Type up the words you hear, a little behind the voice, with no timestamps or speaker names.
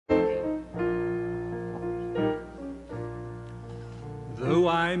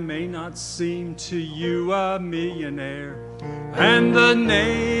I may not seem to you a millionaire, and the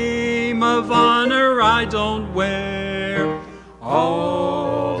name of honor I don't wear,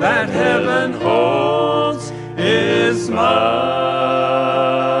 all that heaven holds is mine.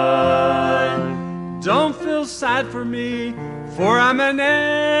 Don't feel sad for me, for I'm an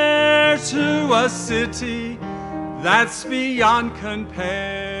heir to a city that's beyond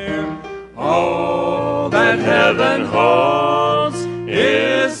compare. All that heaven holds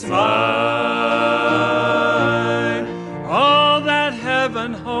is mine. All that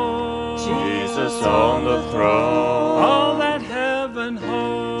heaven holds, Jesus on the throne. all that heaven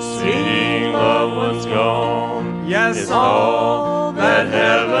holds, Seeing loved ones gone. yes, It's all that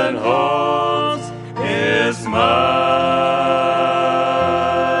heaven holds is mine.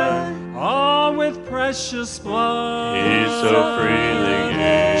 all with precious blood, He so freely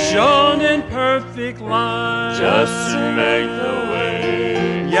gave, shown in perfect love, just to make the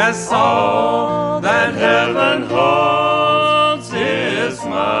way. yes, all that heaven holds is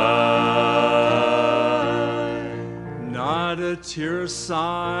mine. Not a tear or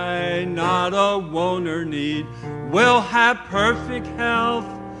sigh, not a woe or need, will have perfect health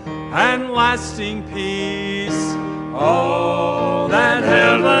and lasting peace. All that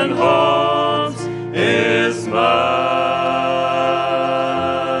heaven holds is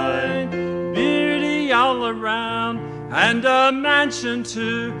mine. Beauty all around, and a mansion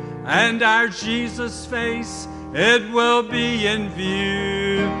too, and our Jesus' face, it will be in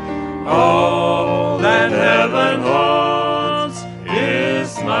view. All that heaven holds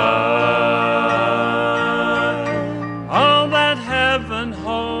is mine. All that heaven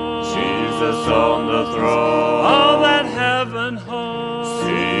holds, Jesus on the throne. all that heaven holds,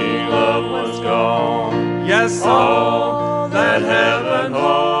 Seeing loved ones gone. yes, all that heaven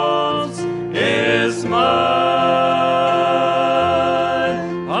holds is mine.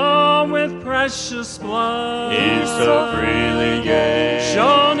 All with precious blood, He so freely gave,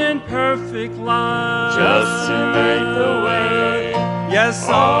 shown in perfect love, just to make the way. yes,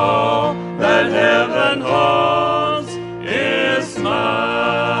 all that heaven holds is mine.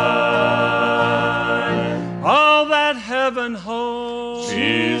 All that heaven holds,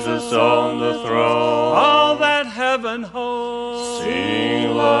 Jesus on the throne. all that heaven holds,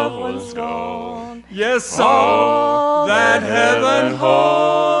 Seeing loved ones gone. yes, all that heaven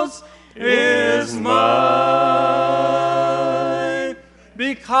holds is mine.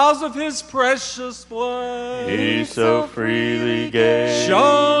 Because of his precious blood, He so freely gave,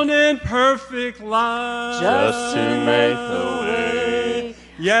 shown in perfect love, just to make the way.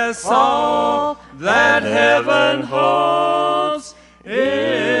 yes, all that heaven holds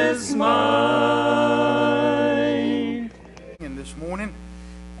is mine. In this morning,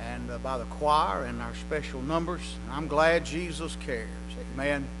 and by the choir and our special numbers, I'm glad Jesus cares.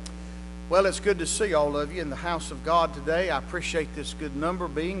 Amen. Well, it's good to see all of you in the house of God today. I appreciate this good number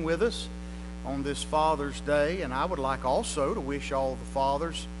being with us on this Father's Day, and I would like also to wish all the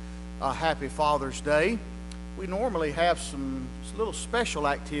fathers a happy Father's Day. We normally have some little special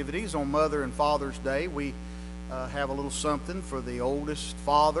activities on Mother and Father's Day. We have a little something for the oldest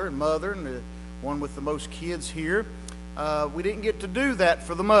father and mother, and the one with the most kids here. We didn't get to do that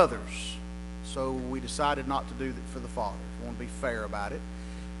for the mothers, so we decided not to do that for the fathers. We want to be fair about it.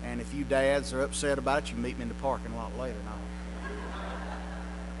 And if you dads are upset about it, you can meet me in the parking lot later.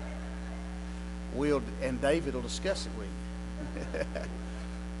 And David will discuss it with you.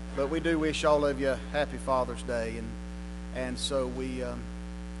 But we do wish all of you a happy Father's Day. And so we,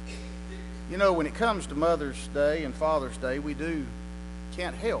 you know, when it comes to Mother's Day and Father's Day, we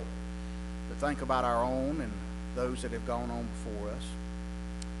can't help but think about our own and those that have gone on before us.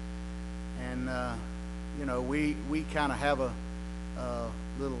 And, you know, we kind of have a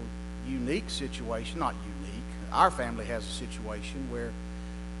little unique situation. Not unique. Our family has a situation where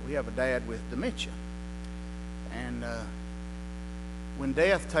we have a dad with dementia. And when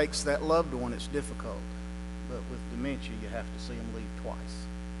death takes that loved one, it's difficult. But with dementia, you have to see them leave twice.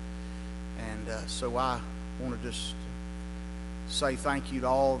 And so I want to just say thank you to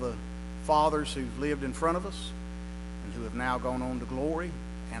all the fathers who've lived in front of us and who have now gone on to glory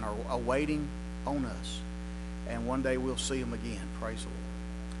and are awaiting on us. And one day we'll see them again. Praise the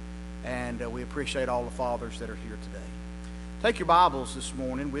Lord. And we appreciate all the fathers that are here today. Take your Bibles this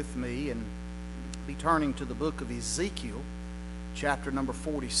morning with me and be turning to the book of Ezekiel, chapter number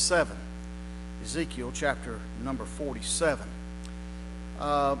 47. Ezekiel, chapter number 47.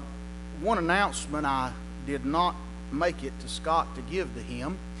 One announcement I did not make it to Scott to give to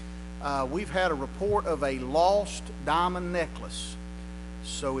him. We've had a report of a lost diamond necklace.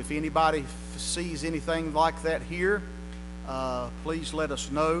 So if anybody sees anything like that here, please let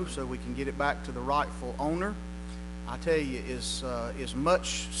us know so we can get it back to the rightful owner. I tell you, as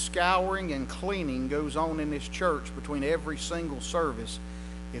much scouring and cleaning goes on in this church between every single service,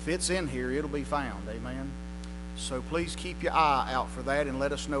 if it's in here, it'll be found. Amen. So please keep your eye out for that and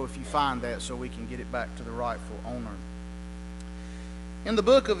let us know if you find that so we can get it back to the rightful owner. In the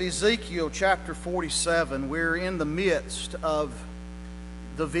book of Ezekiel, chapter 47, we're in the midst of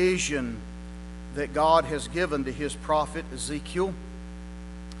the vision that God has given to His prophet Ezekiel.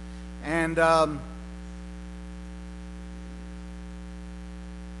 And the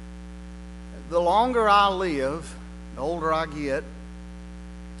longer I live, the older I get,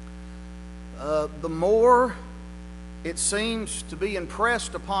 the more it seems to be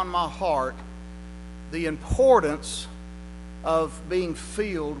impressed upon my heart the importance of being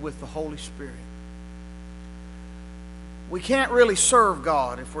filled with the Holy Spirit. We can't really serve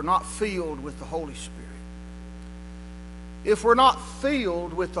God if we're not filled with the Holy Spirit. If we're not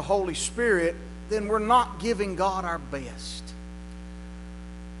filled with the Holy Spirit, then we're not giving God our best.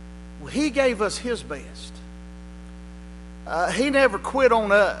 He gave us His best. He never quit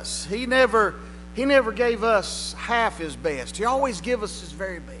on us. He never gave us half His best. He always gave us His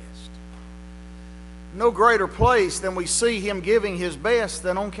very best. No greater place than we see Him giving His best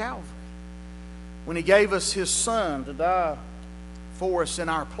than on Calvary, when He gave us His Son to die for us in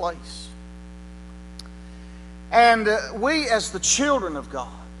our place. And we, as the children of God,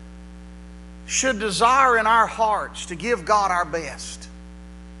 should desire in our hearts to give God our best.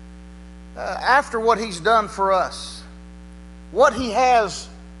 After what He's done for us, what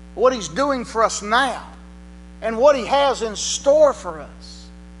He's doing for us now, and what He has in store for us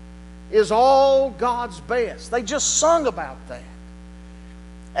is all God's best. They just sung about that.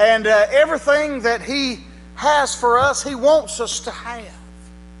 And everything that He has for us, He wants us to have.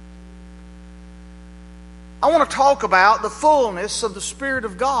 I want to talk about the fullness of the Spirit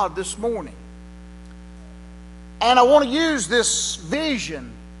of God this morning. And I want to use this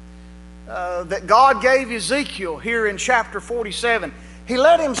vision that God gave Ezekiel here in chapter 47. He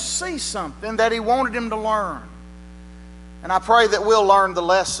let him see something that He wanted him to learn. And I pray that we'll learn the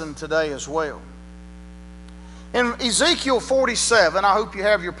lesson today as well. In Ezekiel 47, I hope you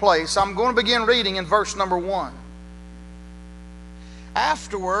have your place, I'm going to begin reading in verse number 1.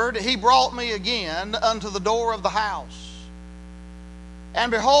 Afterward he brought me again unto the door of the house.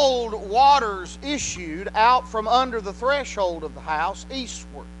 And behold, waters issued out from under the threshold of the house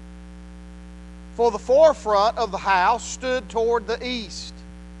eastward. For the forefront of the house stood toward the east.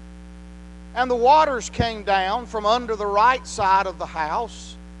 And the waters came down from under the right side of the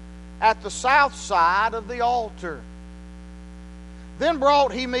house, at the south side of the altar. Then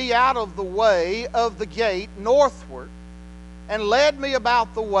brought he me out of the way of the gate northward, and led me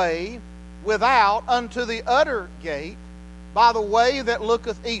about the way without unto the utter gate, by the way that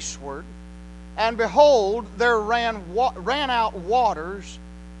looketh eastward. And behold, there ran out waters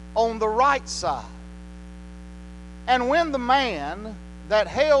on the right side. And when the man that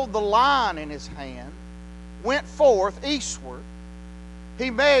held the line in his hand went forth eastward, he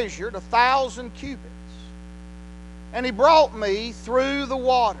measured 1,000 cubits. And he brought me through the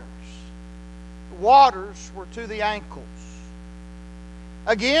waters. The waters were to the ankles.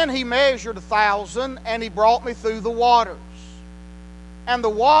 Again he measured 1,000, and he brought me through the waters. And the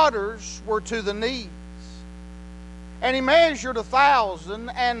waters were to the knees. And he measured 1,000,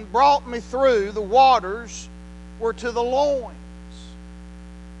 and brought me through the waters were to the loins.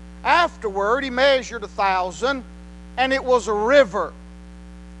 Afterward he measured 1,000, and it was a river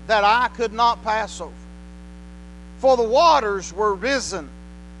that I could not pass over. For the waters were risen,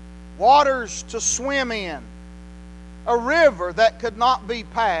 waters to swim in, a river that could not be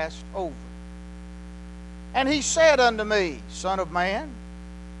passed over. And he said unto me, Son of man,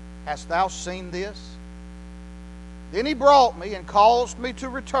 hast thou seen this? Then he brought me and caused me to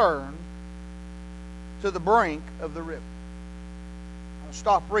return to the brink of the river. I'll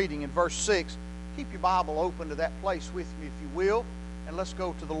stop reading in verse 6. Keep your Bible open to that place with me, if you will, and let's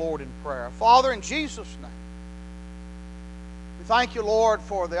go to the Lord in prayer. Father, in Jesus' name, we thank you, Lord,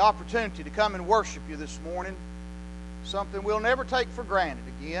 for the opportunity to come and worship you this morning, something we'll never take for granted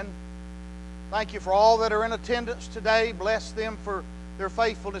again. Thank you for all that are in attendance today. Bless them for their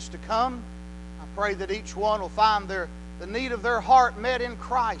faithfulness to come. I pray that each one will find the need of their heart met in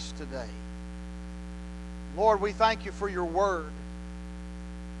Christ today. Lord, we thank you for your word.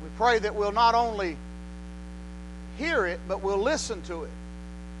 We pray that we'll not only hear it, but we'll listen to it.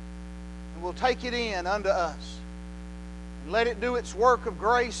 And we'll take it in unto us. And let it do its work of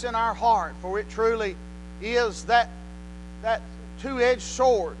grace in our heart, for it truly is that two-edged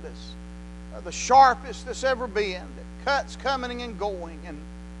sword that's the sharpest that's ever been, that cuts coming and going and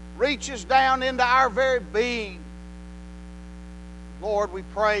reaches down into our very being. Lord, we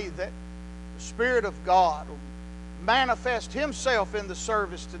pray that the Spirit of God will manifest Himself in the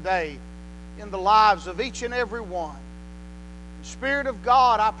service today in the lives of each and every one. Spirit of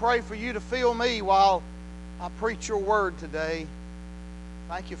God, I pray for You to fill me while I preach Your Word today.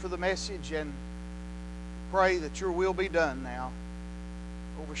 Thank You for the message, and pray that Your will be done now.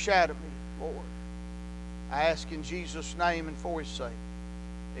 Overshadow me, Lord. I ask in Jesus' name and for His sake.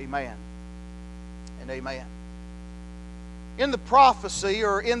 Amen and amen. In the prophecy,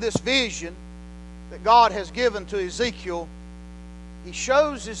 or in this vision that God has given to Ezekiel, He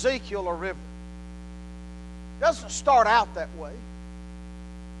shows Ezekiel a river. It doesn't start out that way.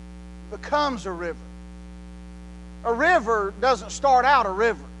 It becomes a river. A river doesn't start out a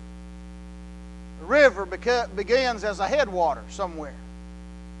river. A river begins as a headwater somewhere.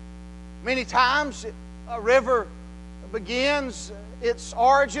 Many times a river begins its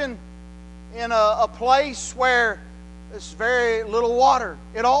origin in a place where there's very little water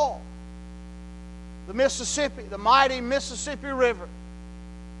at all. The Mississippi, the mighty Mississippi River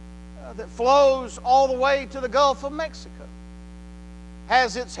that flows all the way to the Gulf of Mexico,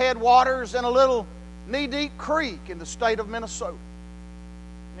 has its headwaters in a little knee-deep creek in the state of Minnesota.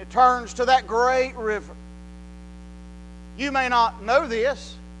 And it turns to that great river. You may not know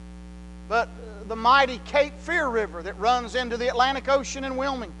this, but the mighty Cape Fear River that runs into the Atlantic Ocean in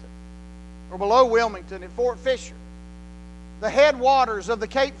Wilmington, or below Wilmington in Fort Fisher, the headwaters of the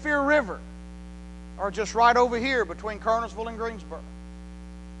Cape Fear River are just right over here between Kernersville and Greensboro,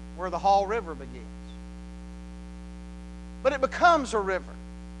 where the Hall River begins. But it becomes a river.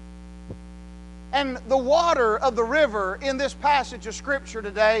 And the water of the river in this passage of Scripture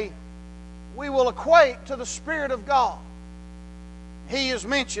today, we will equate to the Spirit of God. He is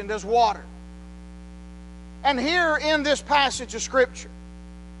mentioned as water. And here in this passage of Scripture,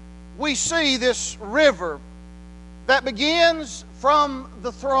 we see this river that begins from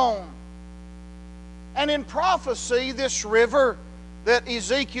the throne. And in prophecy, this river that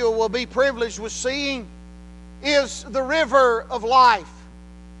Ezekiel will be privileged with seeing is the river of life,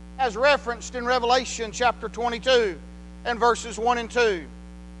 as referenced in Revelation chapter 22 and verses 1 and 2.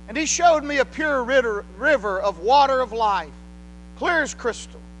 And He showed me a pure river of water of life, clear as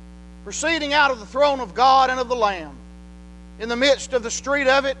crystal, proceeding out of the throne of God and of the Lamb. In the midst of the street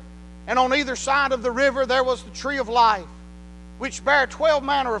of it, and on either side of the river, there was the tree of life, which bare 12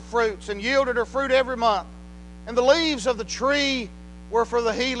 manner of fruits, and yielded her fruit every month. And the leaves of the tree were for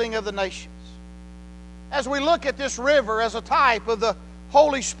the healing of the nations. As we look at this river as a type of the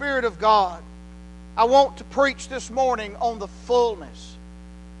Holy Spirit of God, I want to preach this morning on the fullness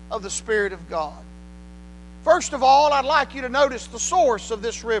of the Spirit of God. First of all, I'd like you to notice the source of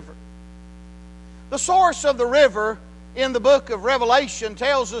this river. The source of the river in the book of Revelation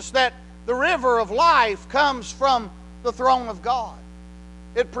tells us that the river of life comes from the throne of God.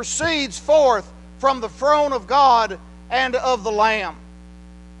 It proceeds forth from the throne of God and of the Lamb.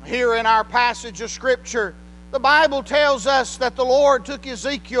 Here in our passage of Scripture, the Bible tells us that the Lord took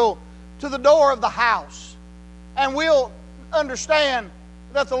Ezekiel to the door of the house. And we'll understand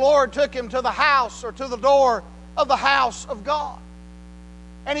that the Lord took him to the house, or to the door of the house of God.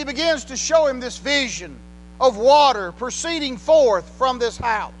 And He begins to show him this vision of water proceeding forth from this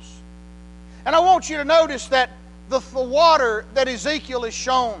house. And I want you to notice that the water that Ezekiel is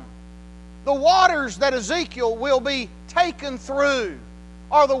shown, the waters that Ezekiel will be taken through,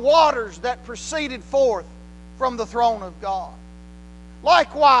 are the waters that proceeded forth from the throne of God.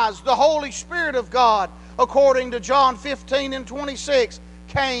 Likewise, the Holy Spirit of God, according to John 15 and 26,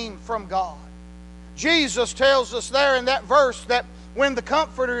 came from God. Jesus tells us there in that verse that when the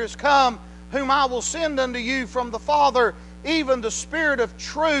Comforter is come, whom I will send unto you from the Father, even the Spirit of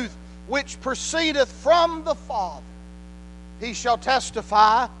truth, which proceedeth from the Father, He shall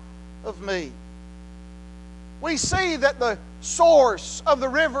testify of me. We see that the source of the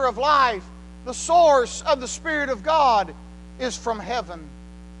river of life, the source of the Spirit of God, is from heaven.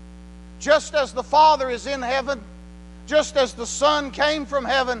 Just as the Father is in heaven, just as the Son came from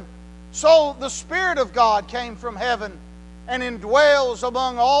heaven, so the Spirit of God came from heaven and indwells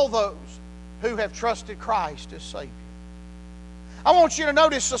among all those who have trusted Christ as Savior. I want you to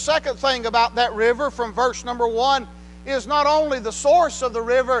notice the second thing about that river from verse number 1 is not only the source of the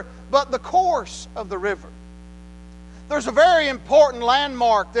river, but the course of the river. There's a very important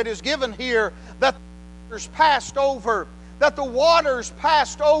landmark that is given here, that the waters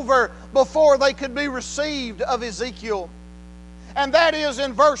passed over before they could be received of Ezekiel. And that is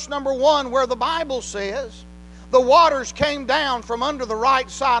in verse number 1, where the Bible says, the waters came down from under the right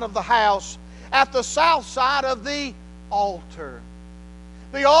side of the house at the south side of the altar.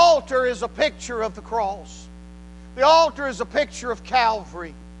 The altar is a picture of the cross. The altar is a picture of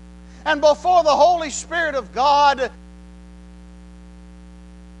Calvary. And before the Holy Spirit of God,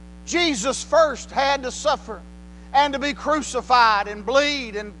 Jesus first had to suffer and to be crucified and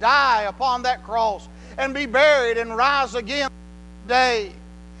bleed and die upon that cross and be buried and rise again day.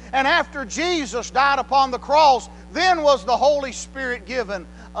 And after Jesus died upon the cross, then was the Holy Spirit given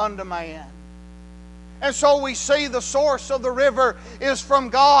unto man. And so we see the source of the river is from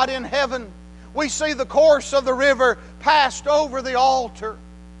God in heaven. We see the course of the river passed over the altar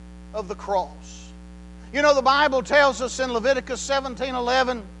of the cross. You know, the Bible tells us in Leviticus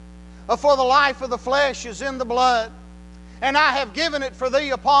 17:11, for the life of the flesh is in the blood, and I have given it for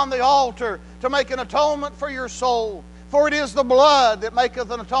thee upon the altar to make an atonement for your soul. For it is the blood that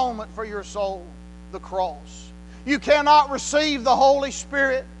maketh an atonement for your soul, the cross. You cannot receive the Holy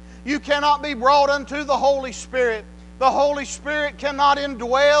Spirit. You cannot be brought unto the Holy Spirit. The Holy Spirit cannot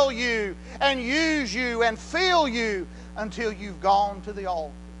indwell you and use you and fill you until you've gone to the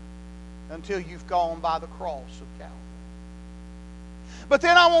altar, until you've gone by the cross of Calvary. But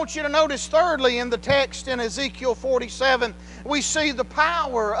then I want you to notice thirdly in the text in Ezekiel 47, we see the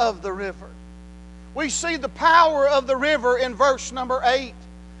power of the river. We see the power of the river in verse number 8,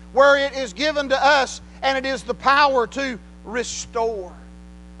 where it is given to us, and it is the power to restore.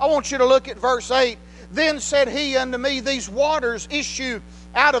 I want you to look at verse 8. Then said he unto me, these waters issue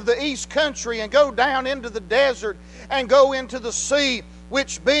out of the east country, and go down into the desert, and go into the sea,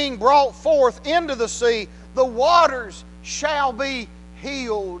 which being brought forth into the sea, the waters shall be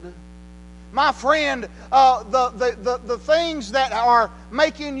healed. My friend, the things that are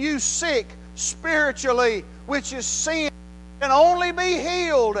making you sick spiritually, which is sin, can only be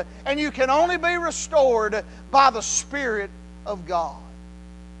healed and you can only be restored by the Spirit of God.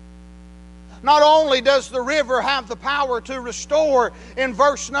 Not only does the river have the power to restore in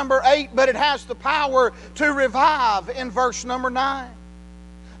verse number 8, but it has the power to revive in verse number 9.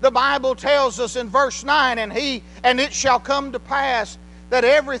 The Bible tells us in verse 9, and it shall come to pass that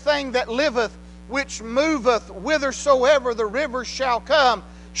everything that liveth, which moveth whithersoever the river shall come,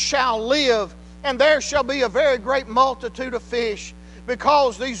 shall live, and there shall be a very great multitude of fish,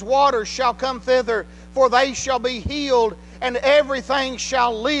 because these waters shall come thither, for they shall be healed, and everything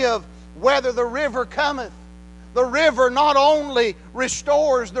shall live, whether the river cometh. The river not only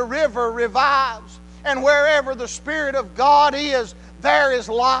restores, the river revives. And wherever the Spirit of God is, there is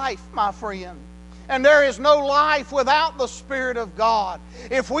life, my friend. And there is no life without the Spirit of God.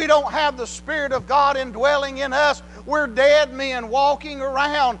 If we don't have the Spirit of God indwelling in us, we're dead men walking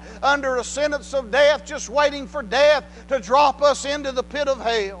around under a sentence of death, just waiting for death to drop us into the pit of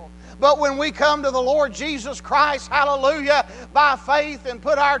hell. But when we come to the Lord Jesus Christ, hallelujah, by faith and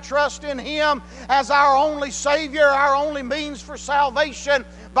put our trust in Him as our only Savior, our only means for salvation,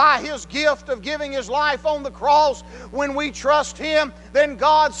 by His gift of giving His life on the cross, when we trust Him, then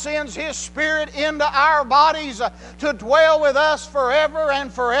God sends His Spirit into our bodies to dwell with us forever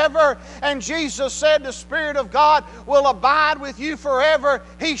and forever. And Jesus said the Spirit of God will abide with you forever.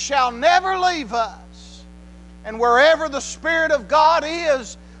 He shall never leave us. And wherever the Spirit of God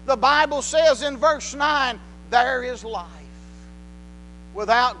is, the Bible says in verse 9, there is life.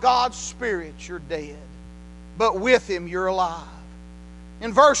 Without God's Spirit, you're dead. But with Him, you're alive.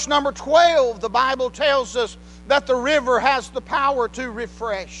 In verse number 12, the Bible tells us that the river has the power to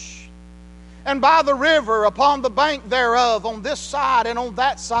refresh. And by the river, upon the bank thereof, on this side and on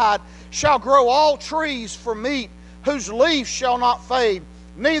that side, shall grow all trees for meat, whose leaf shall not fade,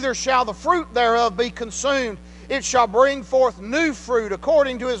 neither shall the fruit thereof be consumed. It shall bring forth new fruit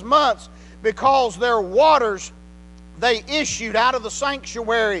according to his months, because their waters they issued out of the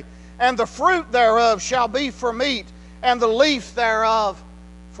sanctuary, and the fruit thereof shall be for meat, and the leaf thereof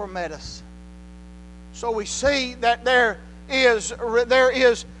for medicine. So we see that there is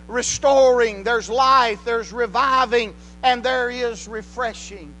restoring, there's life, there's reviving, and there is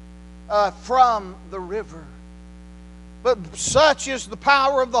refreshing from the river. But such is the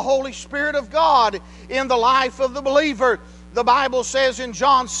power of the Holy Spirit of God in the life of the believer. The Bible says in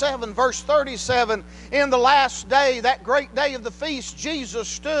John 7, verse 37, in the last day, that great day of the feast, Jesus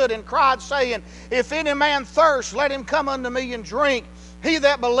stood and cried, saying, if any man thirst, let him come unto me and drink. He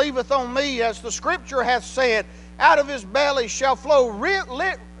that believeth on me, as the Scripture hath said, out of his belly shall flow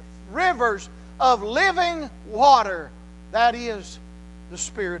rivers of living water. That is the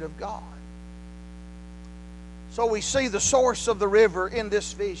Spirit of God. So we see the source of the river in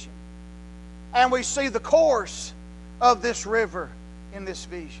this vision. And we see the course of this river in this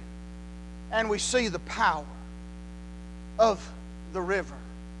vision. And we see the power of the river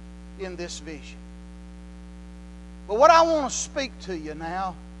in this vision. But what I want to speak to you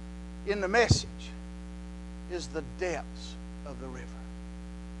now in the message is the depths of the river.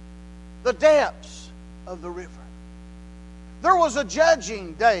 The depths of the river. There was a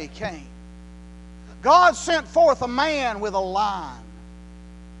judging day came. God sent forth a man with a line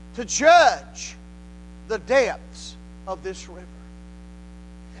to judge the depths of this river.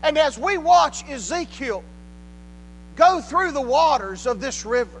 And as we watch Ezekiel go through the waters of this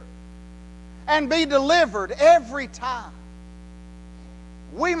river and be delivered every time,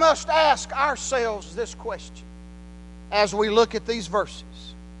 we must ask ourselves this question as we look at these verses.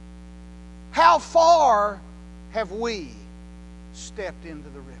 How far have we stepped into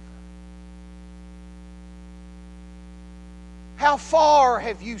the river? How far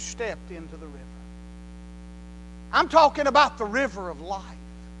have you stepped into the river? I'm talking about the river of life.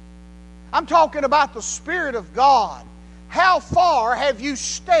 I'm talking about the Spirit of God. How far have you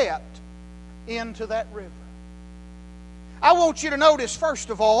stepped into that river? I want you to notice, first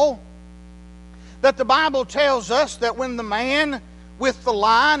of all, that the Bible tells us that when the man with the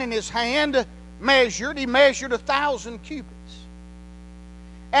line in his hand measured, he measured 1,000 cubits.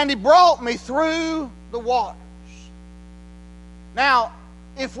 And he brought me through the waters. Now,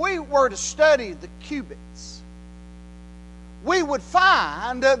 if we were to study the cubits, we would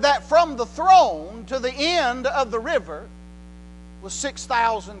find that from the throne to the end of the river was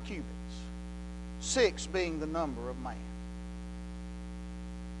 6,000 cubits. 6 being the number of man.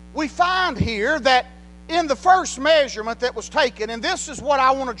 We find here that in the first measurement that was taken, and this is what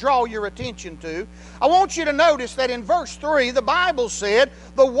I want to draw your attention to, I want you to notice that in verse 3, the Bible said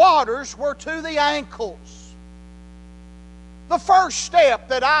the waters were to the ankles. The first step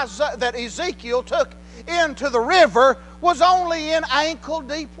that Ezekiel took into the river was only in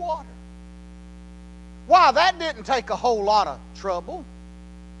ankle-deep water. Why? That didn't take a whole lot of trouble.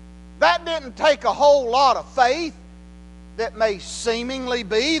 That didn't take a whole lot of faith. That may seemingly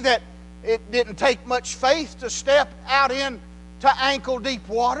be that it didn't take much faith to step out into ankle-deep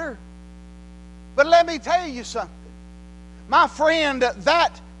water. But let me tell you something. My friend,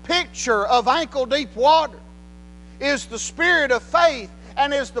 that picture of ankle-deep water is the spirit of faith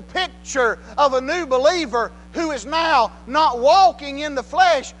and is the picture of a new believer who is now not walking in the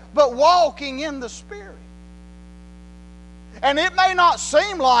flesh, but walking in the Spirit. And it may not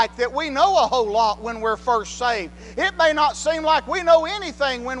seem like that we know a whole lot when we're first saved. It may not seem like we know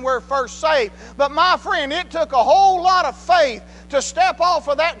anything when we're first saved. But my friend, it took a whole lot of faith to step off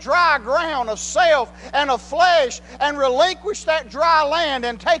of that dry ground of self and of flesh and relinquish that dry land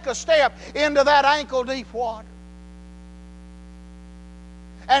and take a step into that ankle-deep water.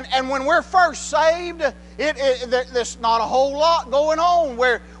 And when we're first saved, there's not a whole lot going on.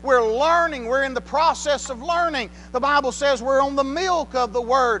 We're learning. We're in the process of learning. The Bible says we're on the milk of the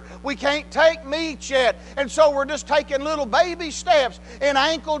Word. We can't take meat yet. And so we're just taking little baby steps in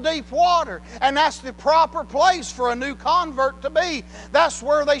ankle-deep water. And that's the proper place for a new convert to be. That's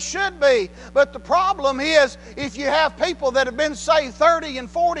where they should be. But the problem is, if you have people that have been saved 30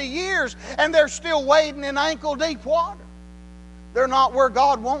 and 40 years and they're still wading in ankle-deep water, they're not where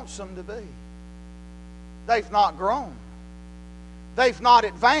God wants them to be. They've not grown. They've not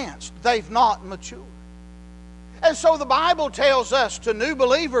advanced. They've not matured. And so the Bible tells us to new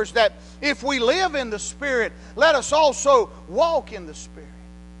believers that if we live in the Spirit, let us also walk in the Spirit.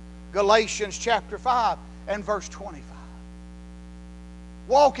 Galatians chapter 5 and verse 25.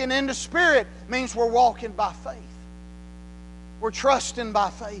 Walking in the Spirit means we're walking by faith. We're trusting by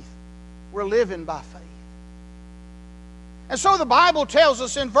faith. We're living by faith. And so the Bible tells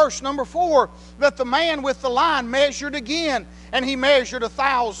us in verse number 4 that the man with the line measured again, and he measured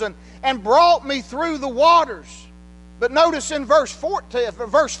 1,000 and brought me through the waters. But notice in verse 4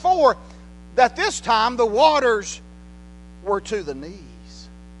 that this time the waters were to the knees.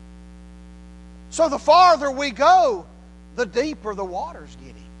 So the farther we go, the deeper the water's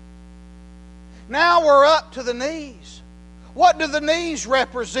getting. Now we're up to the knees. What do the knees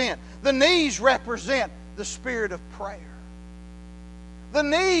represent? The knees represent the spirit of prayer. The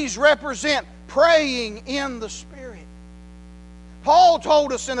knees represent praying in the Spirit. Paul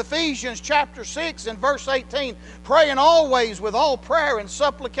told us in Ephesians chapter 6 and verse 18, praying always with all prayer and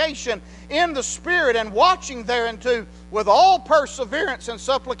supplication in the Spirit, and watching thereunto with all perseverance and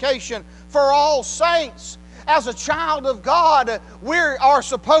supplication for all saints. As a child of God, we are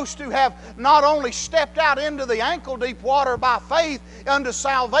supposed to have not only stepped out into the ankle-deep water by faith unto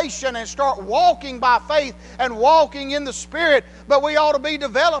salvation and start walking by faith and walking in the Spirit, but we ought to be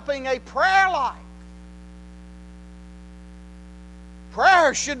developing a prayer life.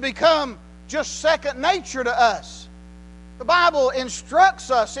 Prayer should become just second nature to us. The Bible instructs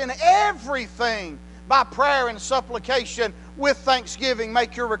us in everything by prayer and supplication with thanksgiving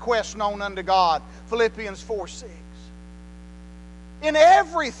make your requests known unto God. Philippians 4:6. In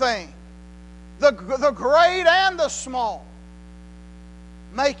everything, the great and the small,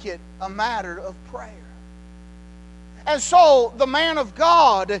 make it a matter of prayer. And so the man of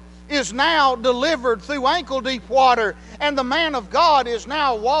God is now delivered through ankle-deep water, and the man of God is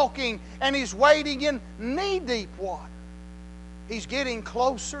now walking and he's wading in knee-deep water. He's getting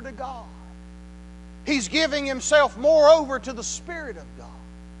closer to God. He's giving himself more over to the Spirit of God.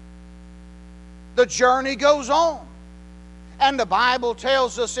 The journey goes on. And the Bible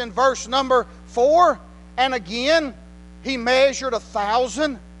tells us in verse number 4, and again, he measured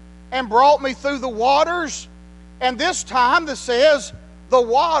 1,000 and brought me through the waters. And this time, it says, the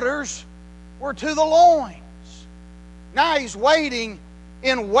waters were to the loins. Now he's wading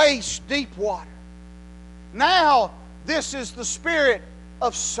in waist-deep water. Now, this is the spirit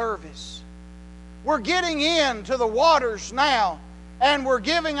of service. We're getting into the waters now, and we're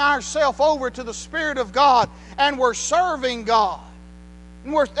giving ourselves over to the Spirit of God, and we're serving God.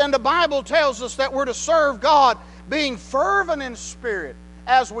 And the Bible tells us that we're to serve God, being fervent in spirit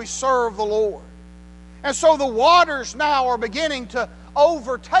as we serve the Lord. And so the waters now are beginning to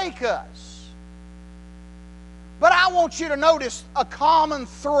overtake us. But I want you to notice a common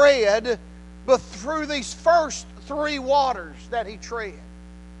thread through these first 3 waters that he tread.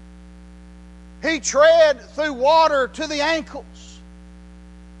 He tread through water to the ankles.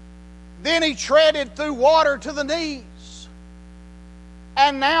 Then he treaded through water to the knees.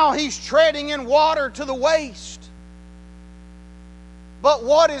 And now he's treading in water to the waist. But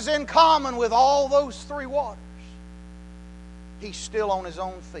what is in common with all those 3 waters? He's still on his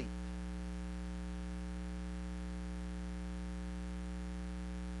own feet.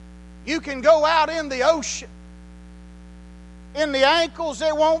 You can go out in the ocean. In the ankles,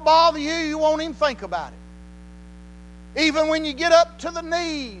 it won't bother you. You won't even think about it. Even when you get up to the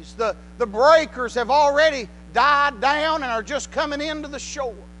knees, the breakers have already died down and are just coming into the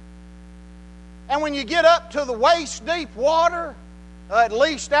shore. And when you get up to the waist-deep water, at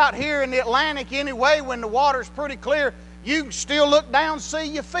least out here in the Atlantic anyway, when the water's pretty clear, you can still look down and see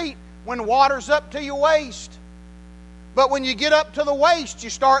your feet when the water's up to your waist. But when you get up to the waist, you're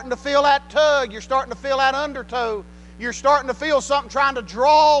starting to feel that tug. You're starting to feel that undertow. You're starting to feel something trying to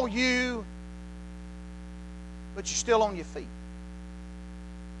draw you. But you're still on your feet.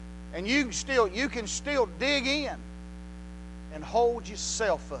 And you can still dig in and hold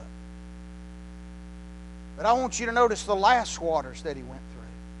yourself up. But I want you to notice the last waters that he went through.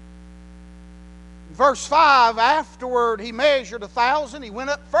 In verse 5, afterward he measured 1,000. He went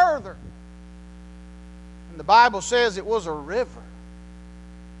up further. And the Bible says it was a river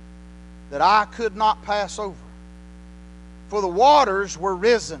that I could not pass over. For the waters were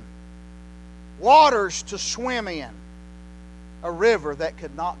risen. Waters to swim in. A river that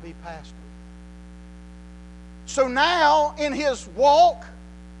could not be passed over. So now in his walk,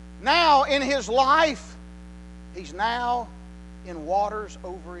 now in his life, he's now in waters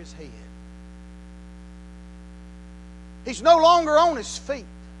over his head. He's no longer on his feet.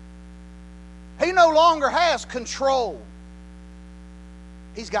 He no longer has control.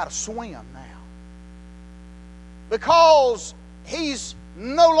 He's got to swim now. Because he's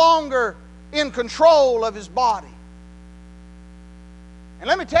no longer in control of his body. And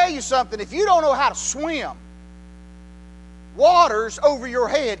let me tell you something, if you don't know how to swim, waters over your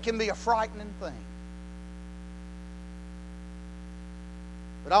head can be a frightening thing.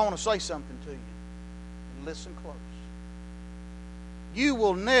 But I want to say something to you, and listen close. You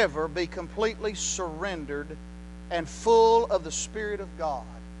will never be completely surrendered and full of the Spirit of God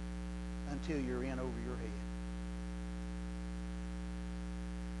until you're in over your head.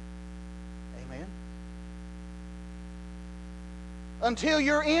 Amen? Until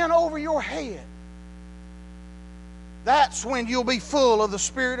you're in over your head. That's when you'll be full of the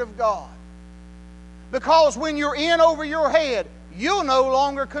Spirit of God. Because when you're in over your head, you'll no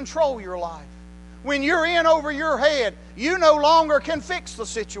longer control your life. When you're in over your head, you no longer can fix the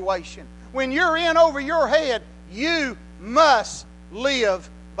situation. When you're in over your head, you must live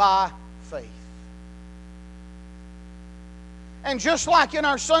by faith. And just like in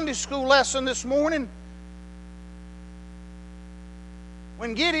our Sunday school lesson this morning,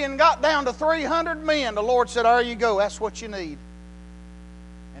 when Gideon got down to 300 men, the Lord said, there you go, that's what you need.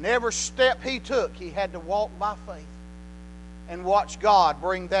 And every step he took, he had to walk by faith and watch God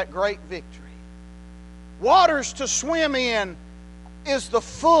bring that great victory. Waters to swim in is the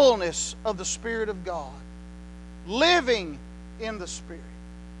fullness of the Spirit of God. Living in the Spirit.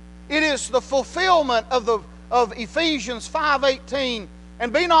 It is the fulfillment of Ephesians 5:18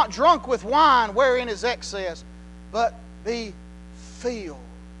 And be not drunk with wine wherein is excess, but be filled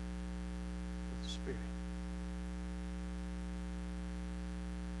with the Spirit.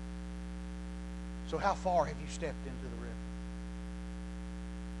 So how far have you stepped into the river?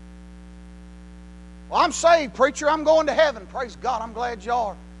 Well, I'm saved, preacher. I'm going to heaven. Praise God. I'm glad you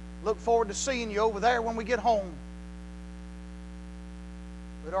are. Look forward to seeing you over there when we get home.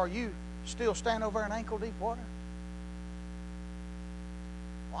 But are you still standing over in ankle-deep water?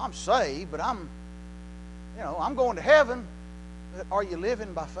 Well, I'm saved, but I'm going to heaven. But are you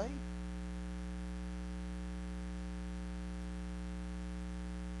living by faith?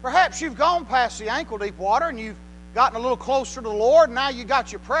 Perhaps you've gone past the ankle-deep water and you've gotten a little closer to the Lord. And now you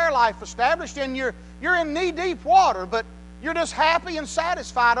got your prayer life established and you're in knee-deep water, but you're just happy and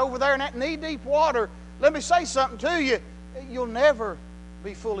satisfied over there in that knee-deep water. Let me say something to you. You'll never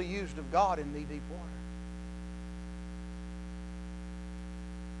be fully used of God in knee-deep water.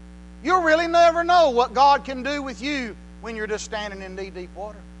 You'll really never know what God can do with you when you're just standing in knee-deep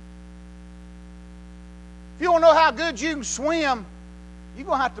water. If you want to know how good you can swim, you're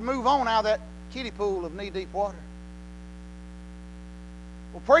going to have to move on out of that kiddie pool of knee-deep water.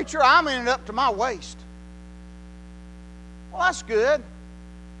 Well, preacher, I'm in it up to my waist. Well, that's good.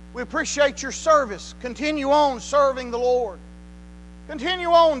 We appreciate your service. Continue on serving the Lord. Continue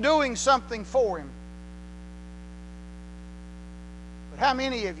on doing something for Him. But how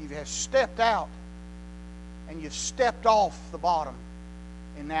many of you have stepped out and you've stepped off the bottom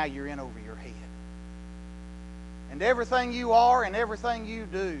and now you're in over your head? And everything you are and everything you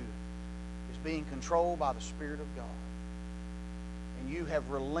do is being controlled by the Spirit of God. And you have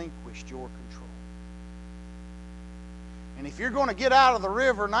relinquished your control. And if you're going to get out of the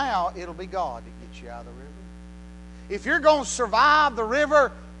river now, it'll be God that gets you out of the river. If you're going to survive the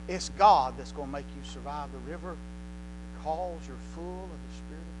river, it's God that's going to make you survive the river because you're full of the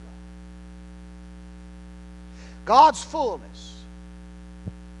Spirit of God. God's fullness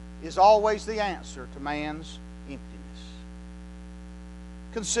is always the answer to man's emptiness.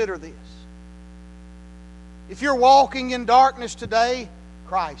 Consider this. If you're walking in darkness today,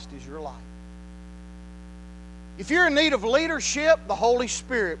 Christ is your light. If you're in need of leadership, the Holy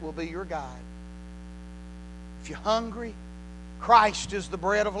Spirit will be your guide. If you're hungry, Christ is the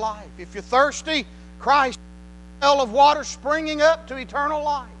bread of life. If you're thirsty, Christ is the well of water springing up to eternal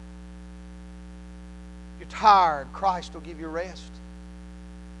life. If you're tired, Christ will give you rest.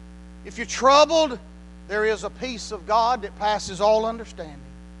 If you're troubled, there is a peace of God that passes all understanding.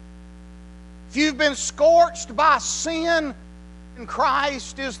 If you've been scorched by sin, and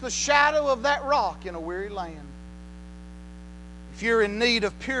Christ is the shadow of that rock in a weary land. If you're in need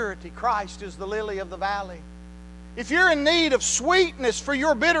of purity, Christ is the lily of the valley. If you're in need of sweetness for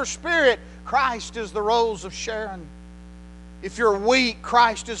your bitter spirit, Christ is the rose of Sharon. If you're weak,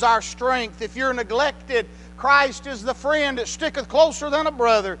 Christ is our strength. If you're neglected, Christ is the friend that sticketh closer than a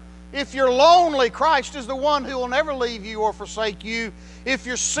brother. If you're lonely, Christ is the one who will never leave you or forsake you. If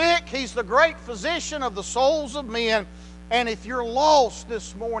you're sick, He's the great physician of the souls of men. And if you're lost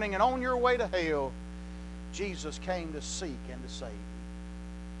this morning and on your way to hell, Jesus came to seek and to save you.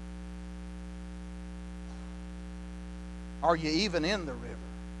 Are you even in the river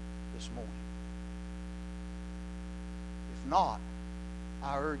this morning? If not,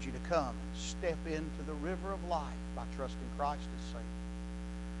 I urge you to come and step into the river of life by trusting Christ as Savior.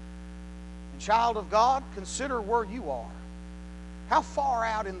 And child of God, consider where you are. How far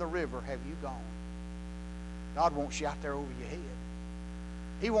out in the river have you gone? God wants you out there over your head.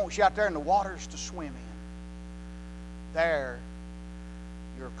 He wants you out there in the waters to swim in. There,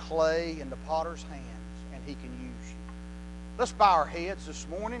 you're clay in the potter's hands, and He can use you. Let's bow our heads this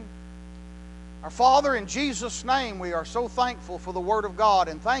morning. Our Father, in Jesus' name, we are so thankful for the Word of God,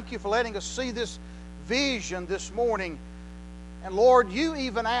 and thank You for letting us see this vision this morning. And Lord, You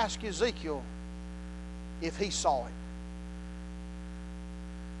even asked Ezekiel if he saw it.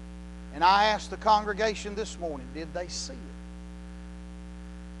 And I asked the congregation this morning, did they see it?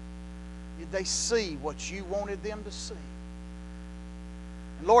 Did they see what You wanted them to see?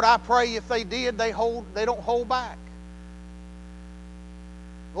 And Lord, I pray if they did, they don't hold back.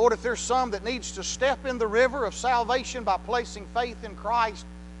 Lord, if there's some that needs to step in the river of salvation by placing faith in Christ,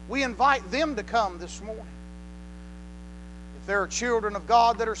 we invite them to come this morning. If there are children of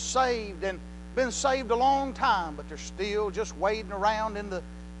God that are saved and been saved a long time, but they're still just wading around in the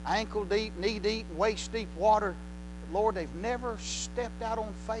ankle-deep, knee-deep, waist-deep water, but Lord, they've never stepped out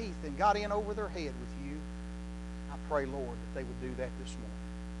on faith and got in over their head with You, I pray, Lord, that they would do that this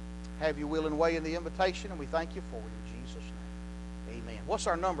morning. Have Your will and way in the invitation, and we thank You for it in Jesus' name. Amen. What's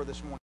our number this morning?